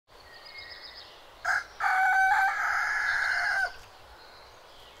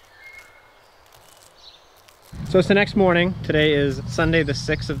So it's the next morning. Today is Sunday the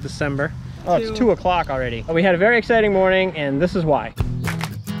 6th of December. Oh, it's 2 o'clock already. We had a very exciting morning, and this is why.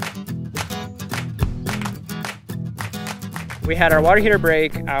 We had our water heater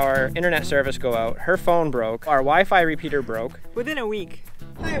break, our internet service go out, her phone broke, our Wi-Fi repeater broke. Within a week.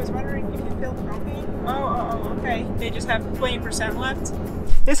 Hi, I was wondering if you filled propane. Oh, okay. They just have 20% left.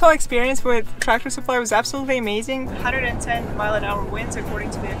 This whole experience with Tractor Supply was absolutely amazing. 110-mile-an-hour winds according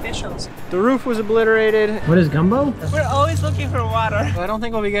to the officials. The roof was obliterated. What is gumbo? We're always looking for water. I don't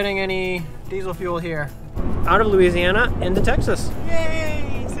think we'll be getting any diesel fuel here. Out of Louisiana into Texas.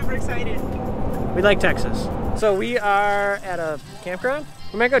 Yay! Super excited. We like Texas. So we are at a campground.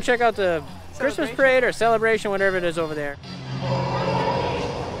 We might go check out the Christmas parade or celebration, whatever it is over there.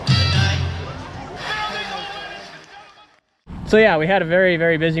 So yeah, we had a very,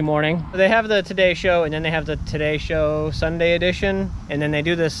 very busy morning. They have the Today Show, and then they have the Today Show Sunday edition, and then they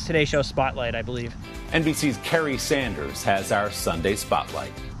do this Today Show Spotlight, I believe. NBC's Carrie Sanders has our Sunday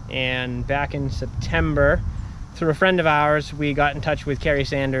Spotlight. And back in September, through a friend of ours, we got in touch with Carrie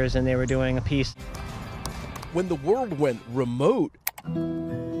Sanders, and they were doing a piece. When the world went remote,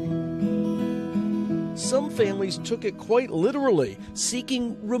 some families took it quite literally,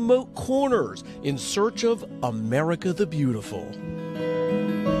 seeking remote corners in search of America the Beautiful.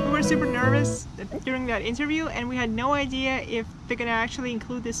 We were super nervous during that interview, and we had no idea if they're gonna actually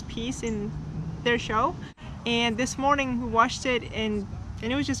include this piece in their show. And this morning we watched it, and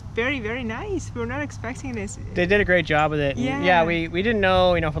it was just very, very nice. We were not expecting this. They did a great job with it. Yeah. Yeah, we didn't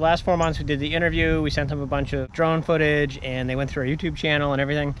know, for the last 4 months we did the interview, we sent them a bunch of drone footage, and they went through our YouTube channel and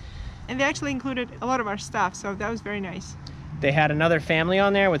everything. And they actually included a lot of our stuff, so that was very nice. They had another family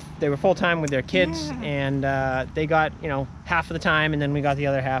on there, they were full-time with their kids, Yeah. and they got, half of the time, and then we got the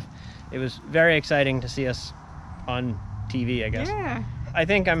other half. It was very exciting to see us on TV, I guess. Yeah. I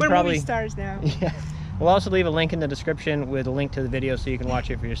think We're movie stars now. Yeah. We'll also leave a link in the description with a link to the video so you can watch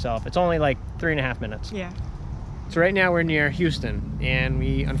it for yourself. It's only like 3.5 minutes. Yeah. So right now we're near Houston, and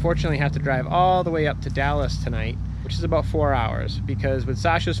we unfortunately have to drive all the way up to Dallas tonight, which is about 4 hours, because with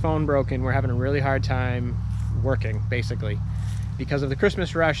Sasha's phone broken, we're having a really hard time working, basically. Because of the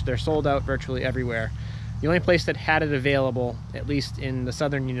Christmas rush, they're sold out virtually everywhere. The only place that had it available, at least in the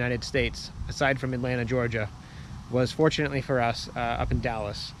southern United States, aside from Atlanta, Georgia, was fortunately for us up in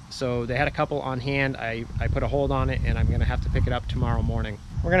Dallas. So they had a couple on hand. I put a hold on it, and I'm gonna have to pick it up tomorrow morning.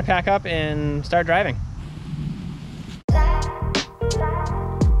 We're gonna pack up and start driving.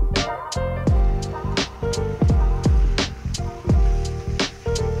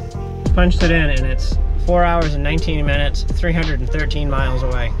 Punched it in, and it's 4 hours and 19 minutes, 313 miles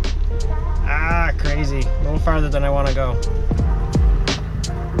away. Ah, crazy. A little farther than I want to go.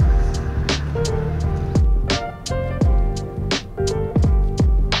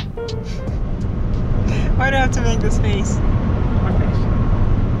 Why do I have to make this face? What face?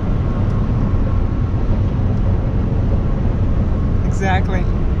 Exactly.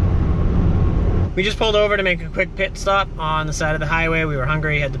 We just pulled over to make a quick pit stop on the side of the highway. We were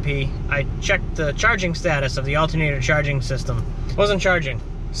hungry, had to pee. I checked the charging status of the Alternator charging system. It wasn't charging.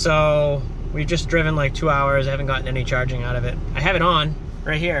 So we've just driven like 2 hours. I haven't gotten any charging out of it. I have it on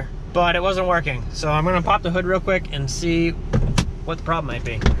right here, but it wasn't working. So I'm gonna pop the hood real quick and see what the problem might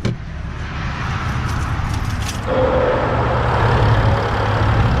be.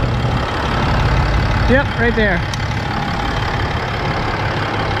 Yep, right there.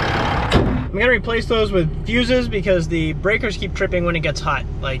 I'm gonna replace those with fuses because the breakers keep tripping when it gets hot,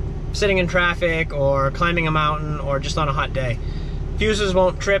 like sitting in traffic or climbing a mountain or just on a hot day. Fuses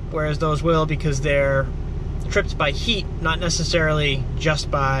won't trip, whereas those will because they're tripped by heat, not necessarily just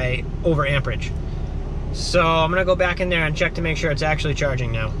by over amperage. So I'm gonna go back in there and check to make sure it's actually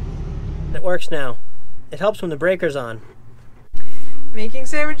charging now. It works now. It helps when the breaker's on. Making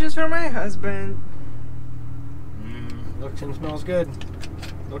sandwiches for my husband. Looks and smells good.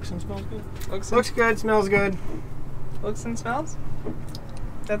 Looks and smells good. Looks good, smells good. Looks and smells?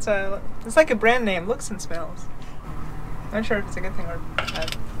 It's like a brand name, Looks and Smells. Not sure if it's a good thing or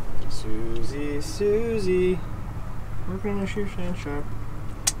bad. Susie, working in a shoe shine shop.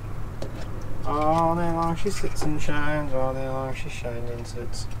 All day long she sits and shines, all day long she shines and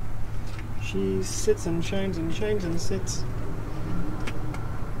sits. She sits and shines and sits.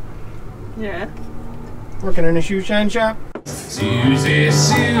 Yeah. Working in a shoe shine shop. Susie,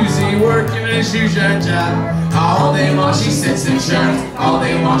 working in a shoe shine shop. All day long she sits and shines. All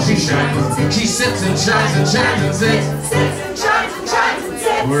day long she shines. She sits and shines and shines and sits. Sits and shines and shines and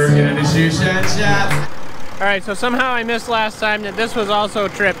sits. Working in a shoe shine shop. Alright, so somehow I missed last time that this was also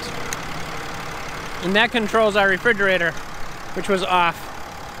tripped. And that controls our refrigerator, which was off.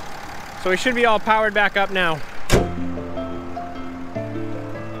 So we should be all powered back up now.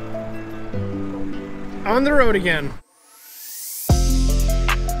 On the road again.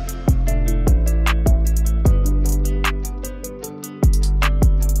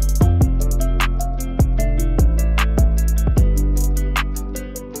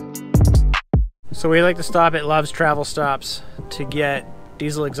 So we like to stop at Love's Travel Stops to get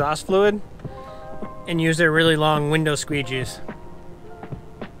diesel exhaust fluid and use their really long window squeegees.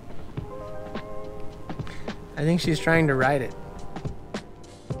 I think she's trying to ride it.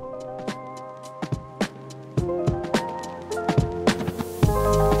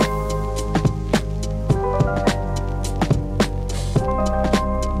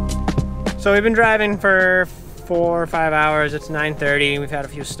 So we've been driving for 4 or 5 hours. It's 9:30. We've had a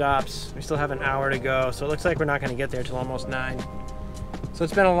few stops. We still have an hour to go, so it looks like we're not going to get there till almost 9. So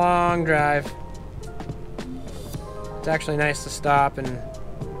it's been a long drive. It's actually nice to stop and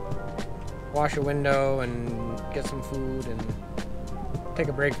wash a window and get some food and take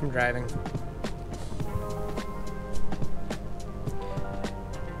a break from driving.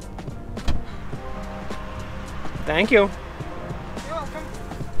 Thank you. You're welcome.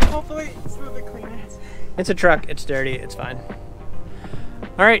 Hopefully it's a little bit cleaner. It's a truck, it's dirty, it's fine.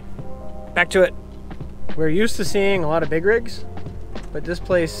 All right, back to it. We're used to seeing a lot of big rigs, but this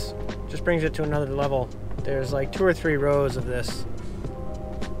place just brings it to another level. There's like 2 or 3 rows of this.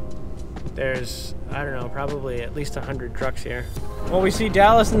 There's, I don't know, probably at least 100 trucks here. Well, we see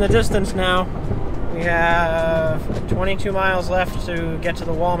Dallas in the distance now. We have 22 miles left to get to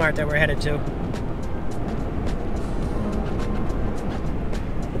the Walmart that we're headed to.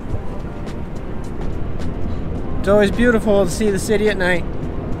 It's always beautiful to see the city at night.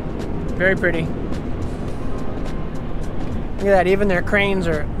 Very pretty. Look at that, even their cranes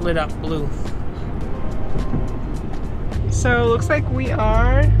are lit up blue. So looks like we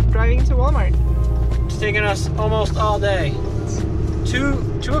are driving to Walmart. It's taken us almost all day.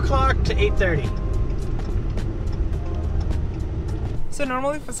 2 o'clock to 8:30. So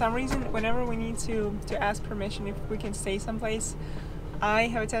normally for some reason, whenever we need to ask permission if we can stay someplace, I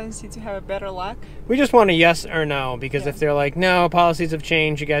have a tendency to have a better luck. We just want a yes or no, because Yeah. if they're like, no, policies have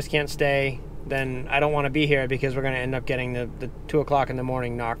changed, you guys can't stay, then I don't want to be here because we're going to end up getting the 2 o'clock in the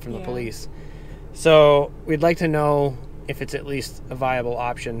morning knock from the Yeah. police. So we'd like to know if it's at least a viable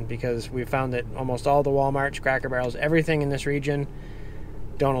option, because we found that almost all the Walmarts, Cracker Barrels, everything in this region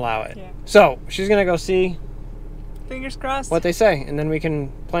don't allow it. Yeah. So she's going to go see Fingers crossed. what they say, and then we can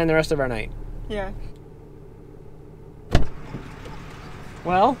plan the rest of our night. Yeah.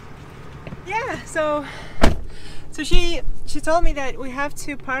 Well, Yeah, so she told me that we have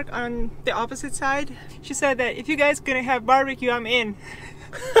to park on the opposite side. She said that if you guys gonna have barbecue, I'm in.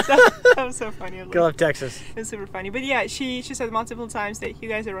 So that was so funny. I was go like, up Texas. it was super funny. But yeah, she said multiple times that you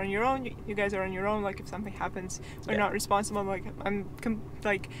guys are on your own. You guys are on your own. Like if something happens, we're Yeah. not responsible. Like I'm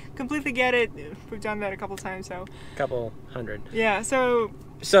completely get it. We've done that a couple times. So Couple hundred. yeah. So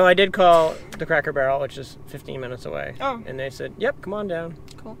So I did call the Cracker Barrel, which is 15 minutes away. Oh. And they said, yep, come on down.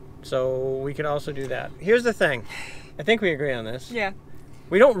 cool. So we could also do that. Here's the thing. I think we agree on this. Yeah.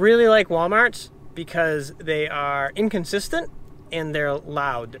 We don't really like Walmarts because they are inconsistent and they're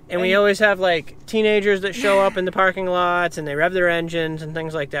loud. And we always have like teenagers that show up in the parking lots and they rev their engines and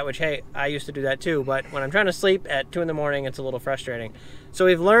things like that, which, hey, I used to do that too. But when I'm trying to sleep at 2 in the morning, it's a little frustrating. So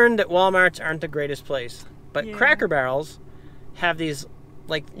we've learned that Walmarts aren't the greatest place. But Yeah. Cracker Barrels have these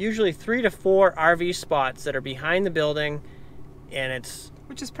like usually 3 to 4 RV spots that are behind the building, and it's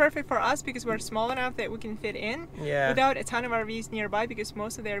Which is perfect for us because we're small enough that we can fit in Yeah. without a ton of RVs nearby, because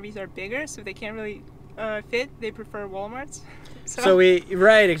most of the RVs are bigger, so they can't really fit. They prefer Walmarts. so we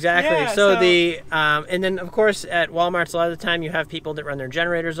right exactly. Yeah, so so- the and then of course at Walmarts a lot of the time you have people that run their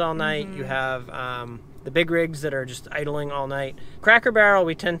generators all night. You have the big rigs that are just idling all night. Cracker Barrel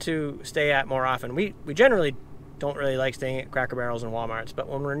we tend to stay at more often. We generally don't really like staying at Cracker Barrels and Walmarts, but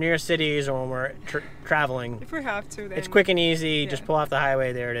when we're near cities or when we're traveling, If we have to, then it's quick and easy. Yeah. Just pull off the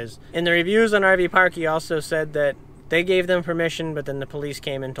highway. There it is. In the reviews on RV Park, he also said that they gave them permission, but then the police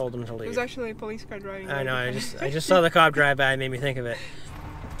came and told them to It was leave. actually a police car driving. I right know. behind. I just saw the cop drive by. It made me think of it.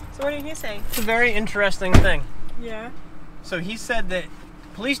 So what did he say? It's a very interesting thing. Yeah. So he said that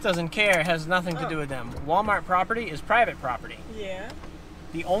police doesn't care. It has nothing to do with them. Walmart property is private property. Yeah.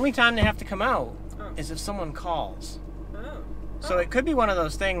 The only time they have to come out Oh. is if someone calls. Oh. So it could be one of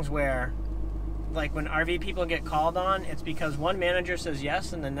those things where, like when RV people get called on, it's because one manager says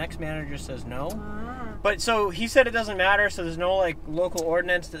yes and the next manager says no. But so he said it doesn't matter, so there's no like local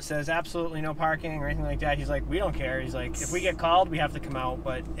ordinance that says absolutely no parking or anything like that. He's like, we don't care. He's like, if we get called, we have to come out,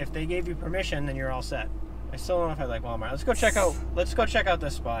 but if they gave you permission, then you're all set. I still don't know if I like Walmart. Let's go check out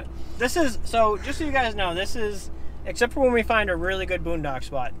this spot. This is, so just so you guys know, this is, except for when we find a really good boondock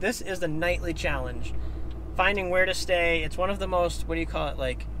spot, this is the nightly challenge. finding where to stay. It's one of the most, what do you call it,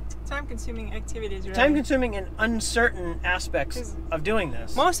 like... time-consuming activities, right? Time-consuming and uncertain aspects of doing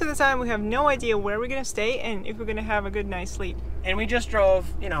this. Most of the time we have no idea where we're going to stay and if we're going to have a good night's sleep. And we just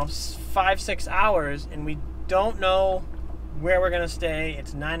drove, you know, 5-6 hours, and we don't know where we're going to stay.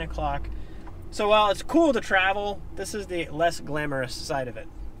 It's 9 o'clock. So while it's cool to travel, this is the less glamorous side of it.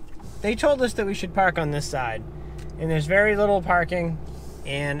 They told us that we should park on this side, and there's very little parking,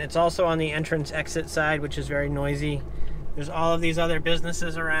 and it's also on the entrance-exit side, which is very noisy. There's all of these other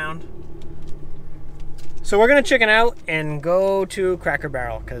businesses around. So we're gonna chicken out and go to Cracker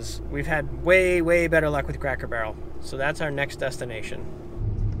Barrel, because we've had way, way better luck with Cracker Barrel. So that's our next destination.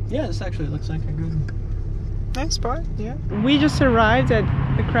 Yeah, this actually looks like a good... nice spot, yeah. We just arrived at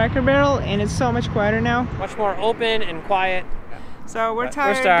the Cracker Barrel and it's so much quieter now. Much more open and quiet. So we're But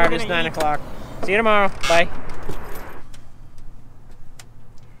tired. We're starved. It's 9 o'clock. See you tomorrow. Bye.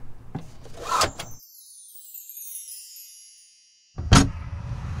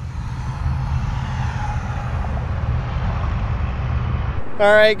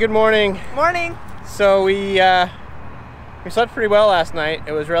 All right, good morning. Morning. So we slept pretty well last night.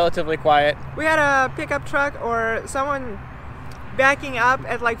 It was relatively quiet. We had a pickup truck or someone backing up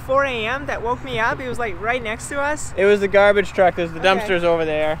at like 4 a.m. that woke me up. It was like right next to us. It was the garbage truck. There's the Okay. dumpsters over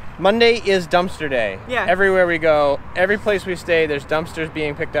there. Monday is dumpster day. Yeah. Everywhere we go, every place we stay, there's dumpsters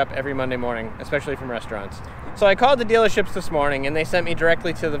being picked up every Monday morning, especially from restaurants. So I called the dealerships this morning and they sent me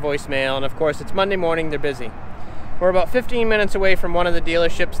directly to the voicemail, and of course it's Monday morning, they're busy. We're about 15 minutes away from one of the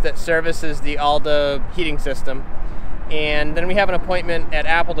dealerships that services the Alda heating system. And then we have an appointment at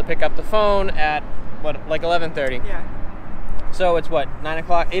Apple to pick up the phone at, what, like 11:30. Yeah. So it's what, 9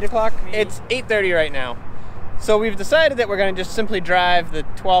 o'clock, 8 o'clock? Maybe. It's 8:30 right now. So we've decided that we're gonna just simply drive the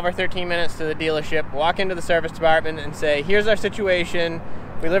 12 or 13 minutes to the dealership, walk into the service department and say, here's our situation.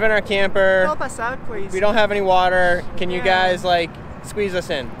 We live in our camper. Help us out, please. We don't have any water. Can you Yeah. guys like squeeze us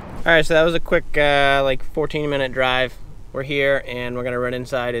in? All right, so that was a quick like 14-minute drive. We're here and we're gonna run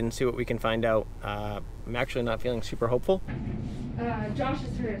inside and see what we can find out. I'm actually not feeling super hopeful. Josh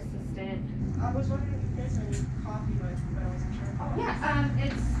is her assistant. I was wondering if there's any coffee, but I wasn't sure. Oh, yeah,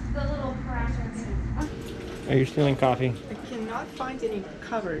 it's the little parameter thing. Are you stealing coffee? I cannot find any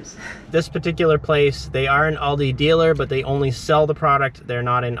covers. This particular place, they are an Aldi dealer, but they only sell the product. They're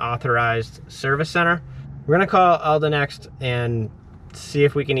not an authorized service center. We're gonna call Alda next and see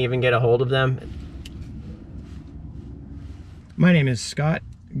if we can even get a hold of them. My name is Scott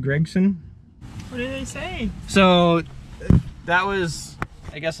Gregson. What did they say? So that was,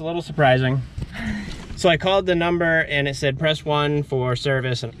 I guess, a little surprising. So I called the number and it said press 1 for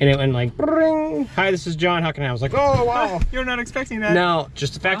service, and it went like, ring. Hi, this is John. How can I? I was like, oh wow. You're not expecting that. No,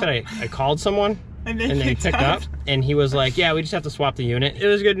 just the fact that I called someone And they picked up, and he was like, yeah, we just have to swap the unit. It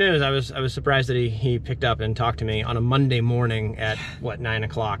was good news. I was surprised that he picked up and talked to me on a Monday morning at what, 9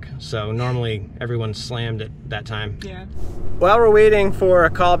 o'clock. So normally everyone's slammed at that time. Yeah. While we're waiting for a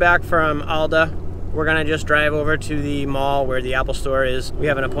call back from Alda, we're gonna just drive over to the mall where the Apple store is. We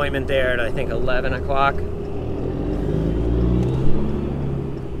have an appointment there at I think 11 o'clock.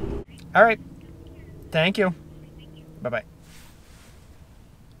 All right, thank you. Bye-bye.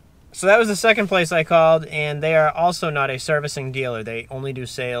 So that was the second place I called, and they are also not a servicing dealer. They only do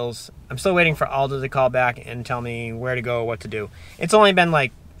sales. I'm still waiting for Alda to call back and tell me where to go, what to do. It's only been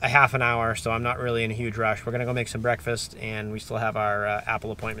like a half an hour, so I'm not really in a huge rush. We're gonna go make some breakfast, and we still have our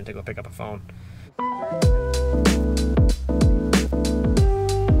Apple appointment to go pick up a phone.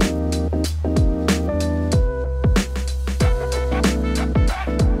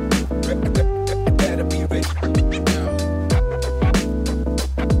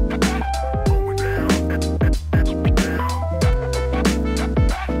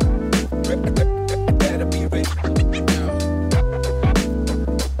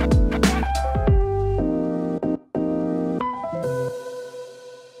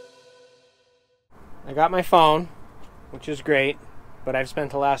 I got my phone, which is great, but I've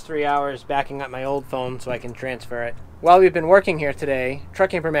spent the last 3 hours backing up my old phone so I can transfer it. While we've been working here today,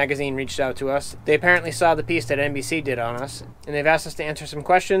 Truck Camper Magazine reached out to us. They apparently saw the piece that NBC did on us, and they've asked us to answer some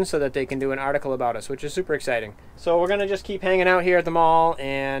questions so that they can do an article about us, which is super exciting. So we're going to just keep hanging out here at the mall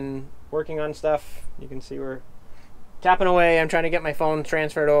and working on stuff. You can see we're tapping away. I'm trying to get my phone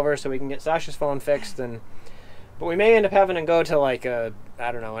transferred over so we can get Sasha's phone fixed, but we may end up having to go to like an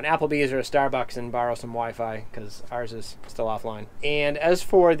Applebee's or a Starbucks and borrow some Wi-Fi because ours is still offline. And as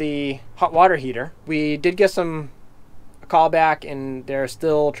for the hot water heater, we did get a call back and they're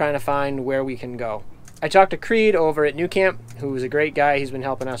still trying to find where we can go. I talked to Creed over at New Camp, who's a great guy. He's been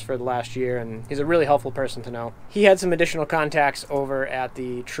helping us for the last year, and he's a really helpful person to know. He had some additional contacts over at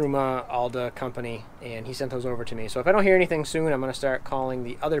the Truma Alda company, and he sent those over to me. So if I don't hear anything soon, I'm going to start calling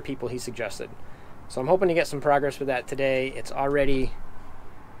the other people he suggested. So I'm hoping to get some progress with that today. It's already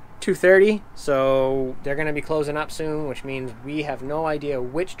 2:30, so they're going to be closing up soon, which means we have no idea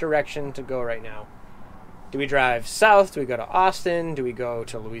which direction to go right now. Do we drive south? Do we go to Austin? Do we go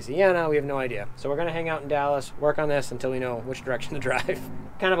to Louisiana? We have no idea. So we're going to hang out in Dallas, work on this until we know which direction to drive.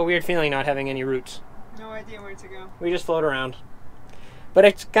 Kind of a weird feeling not having any routes. No idea where to go. We just float around. But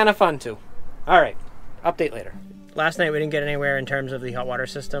it's kind of fun too. All right, update later. Last night we didn't get anywhere in terms of the hot water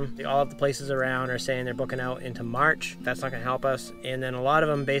system. All of the places around are saying they're booking out into March. That's not going to help us. And then a lot of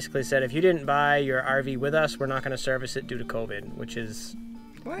them basically said, if you didn't buy your RV with us, we're not going to service it due to COVID, which is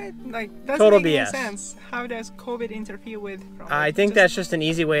What? Like, doesn't total make any BS. sense. How does COVID interfere with? I think that's just an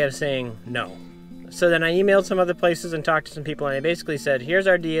easy way of saying no. So then I emailed some other places and talked to some people, and they basically said, here's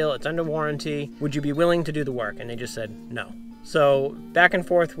our deal, it's under warranty, would you be willing to do the work? And they just said no. So back and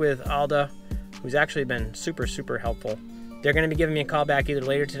forth with Alda, who's actually been super, super helpful. They're going to be giving me a call back either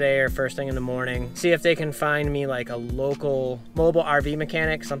later today or first thing in the morning. See if they can find me like a local mobile RV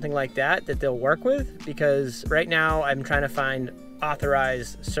mechanic, something like that they'll work with. Because right now I'm trying to find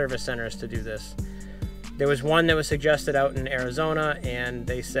authorized service centers to do this. There was one that was suggested out in Arizona, and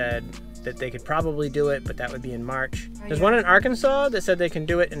they said that they could probably do it, but that would be in March. There's one in Arkansas that said they can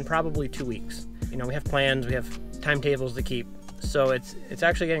do it in probably 2 weeks. You know, we have plans, we have timetables to keep, so it's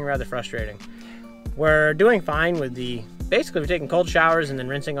actually getting rather frustrating. We're doing fine with basically we're taking cold showers and then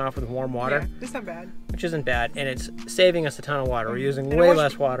rinsing off with warm water. Yeah, it's not bad. Which isn't bad, and it's saving us a ton of water. We're using way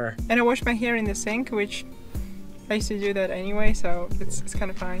less water. And I wash my hair in the sink, which I used to do that anyway, so it's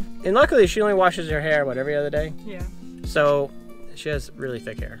kind of fine. And luckily she only washes her hair, every other day? Yeah. So she has really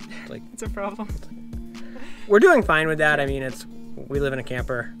thick hair. It's a problem. We're doing fine with that. I mean, we live in a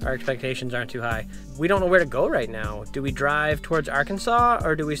camper. Our expectations aren't too high. We don't know where to go right now. Do we drive towards Arkansas,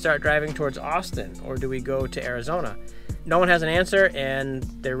 or do we start driving towards Austin, or do we go to Arizona? No one has an answer, and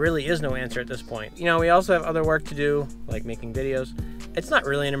there really is no answer at this point. You know, we also have other work to do, like making videos. It's not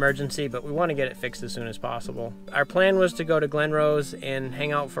really an emergency, but we want to get it fixed as soon as possible. Our plan was to go to Glen Rose and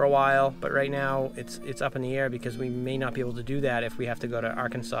hang out for a while, but right now it's up in the air because we may not be able to do that if we have to go to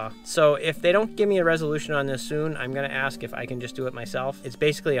Arkansas. So if they don't give me a resolution on this soon, I'm going to ask if I can just do it myself. It's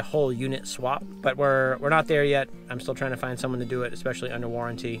basically a whole unit swap, but we're not there yet. I'm still trying to find someone to do it, especially under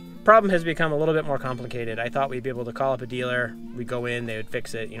warranty. Problem has become a little bit more complicated. I thought we'd be able to call up a dealer, we'd go in, they would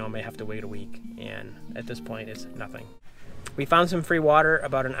fix it, may have to wait a week, and at this point it's nothing. We found some free water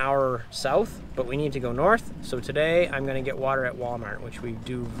about an hour south, but we need to go north. So today I'm going to get water at Walmart, which we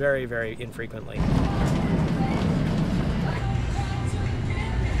do very, very infrequently.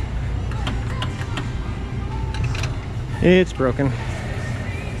 It's broken.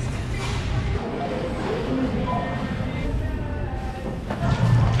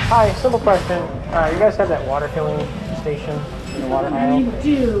 Hi, simple question. You guys have that water filling station in the water aisle? We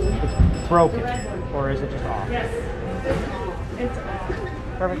do. It's broken, or is it just off? Yes. It's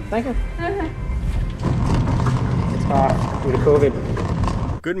off. Perfect, thank you. It's off due to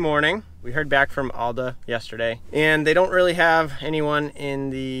COVID. Good morning. We heard back from Alda yesterday, and they don't really have anyone in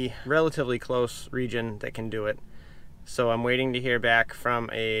the relatively close region that can do it. So I'm waiting to hear back from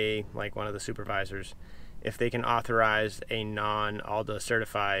one of the supervisors if they can authorize a non-Alda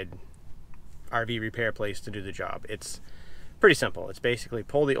certified RV repair place to do the job. It's pretty simple. It's basically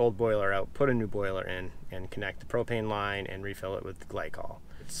pull the old boiler out, put a new boiler in, and connect the propane line and refill it with glycol.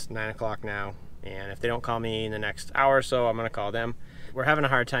 It's 9 o'clock now, and if they don't call me in the next hour or so, I'm going to call them. We're having a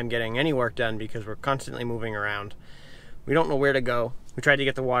hard time getting any work done because we're constantly moving around. We don't know where to go. We tried to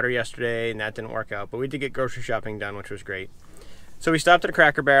get the water yesterday, and that didn't work out, but we did get grocery shopping done, which was great. So we stopped at a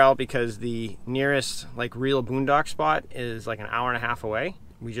Cracker Barrel because the nearest real boondock spot is an hour and a half away.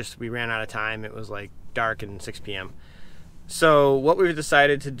 We ran out of time. It was dark and 6 p.m. So what we've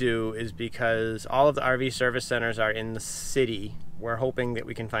decided to do is, because all of the RV service centers are in the city, we're hoping that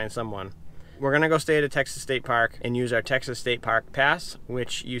we can find someone. We're going to go stay at a Texas State Park and use our Texas State Park Pass,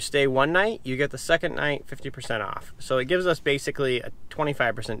 which you stay one night, you get the second night 50% off. So it gives us basically a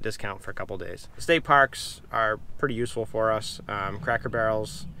 25% discount for a couple days. State parks are pretty useful for us. Cracker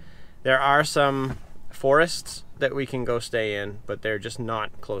Barrels. There are some forests that we can go stay in, but they're just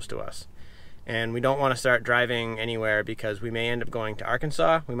not close to us. And we don't want to start driving anywhere because we may end up going to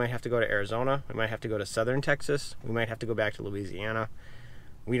Arkansas. We might have to go to Arizona. We might have to go to southern Texas. We might have to go back to Louisiana.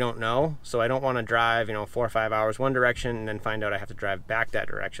 We don't know. So I don't want to drive, 4 or 5 hours one direction and then find out I have to drive back that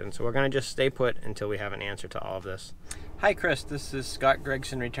direction. So we're going to just stay put until we have an answer to all of this. Hi, Chris. This is Scott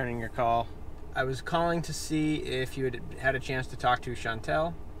Gregson returning your call. I was calling to see if you had a chance to talk to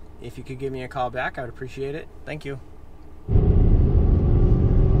Chantel. If you could give me a call back, I would appreciate it. Thank you.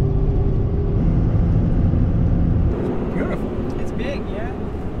 Beautiful. It's big,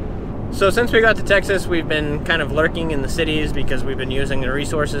 yeah. So since we got to Texas, we've been kind of lurking in the cities because we've been using the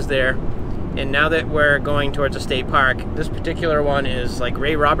resources there. And now that we're going towards a state park, this particular one is like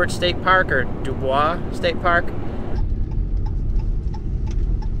Ray Roberts State Park or Dubois State Park.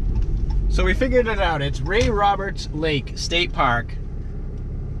 So we figured it out. It's Ray Roberts Lake State Park,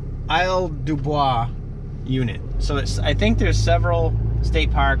 Isle Dubois unit. So I think there's several state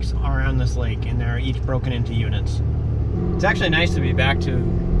parks around this lake, and they're each broken into units. It's actually nice to be back to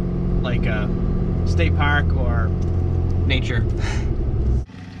like a state park or nature.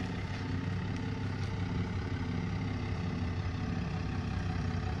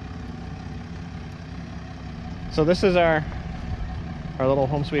 So this is our little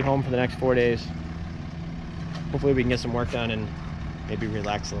home sweet home for the next 4 days. Hopefully we can get some work done and maybe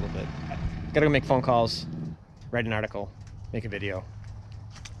relax a little bit. Gotta go make phone calls, write an article, make a video.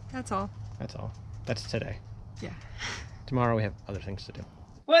 That's all. That's all. That's today. Yeah. Tomorrow we have other things to do.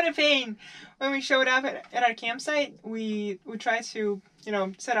 What a pain! When we showed up at our campsite, we tried to,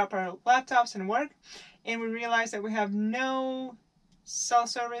 set up our laptops and work, and we realized that we have no cell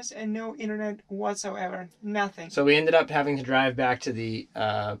service and no internet whatsoever. Nothing. So we ended up having to drive back to the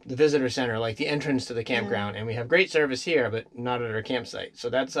visitor center, like the entrance to the campground, and we have great service here, but not at our campsite. So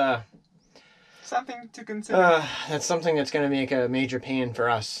that's something to consider. That's something that's going to make a major pain for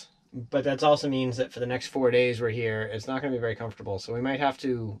us. But that also means that for the next 4 days we're here, it's not going to be very comfortable. So we might have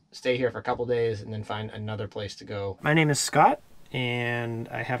to stay here for a couple days and then find another place to go. My name is Scott, and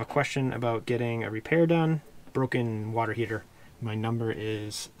I have a question about getting a repair done. Broken water heater. My number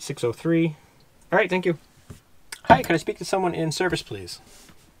is 603. All right, thank you. Hi, can I speak to someone in service, please?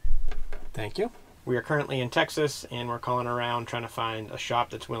 Thank you. We are currently in Texas, and we're calling around trying to find a shop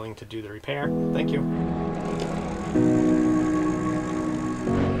that's willing to do the repair. Thank you.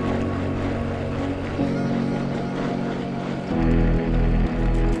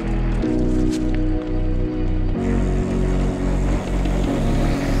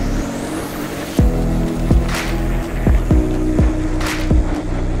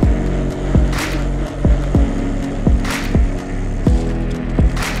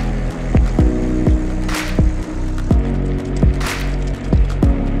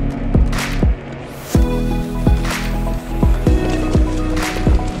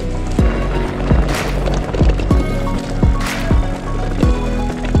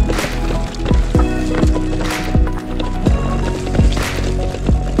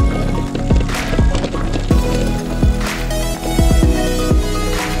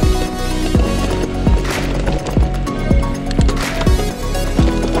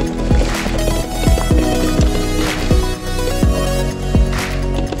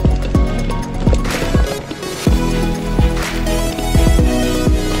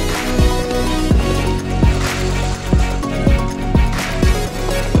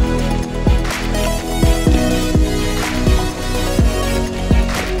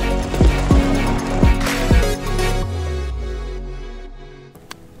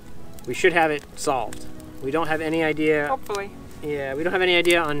 We should have it solved. We don't have any idea. Hopefully. Yeah, we don't have any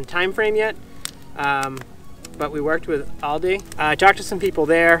idea on time frame yet. But we worked with Aldi. I talked to some people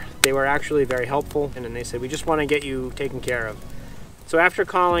there. They were actually very helpful, and then they said, we just want to get you taken care of. So after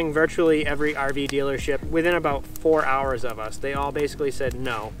calling virtually every RV dealership, within about 4 hours of us, they all basically said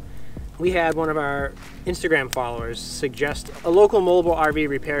no. We had one of our Instagram followers suggest a local mobile RV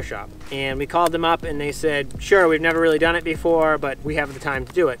repair shop, and we called them up and they said, sure, we've never really done it before, but we have the time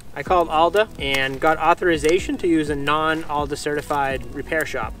to do it. I called Alda and got authorization to use a non-Alda certified repair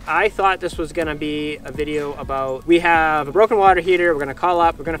shop. I thought this was gonna be a video about, we have a broken water heater, we're gonna call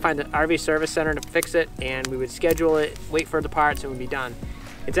up, we're gonna find the RV service center to fix it, and we would schedule it, wait for the parts, and we'd be done.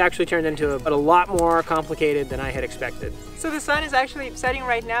 It's actually turned into a lot more complicated than I had expected. So the sun is actually setting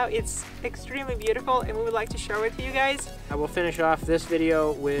right now. It's extremely beautiful, and we would like to share it with you guys. I will finish off this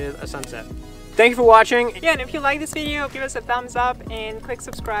video with a sunset. Thank you for watching. Yeah, and if you like this video, give us a thumbs up and click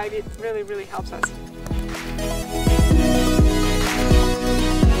subscribe. It really, really helps us.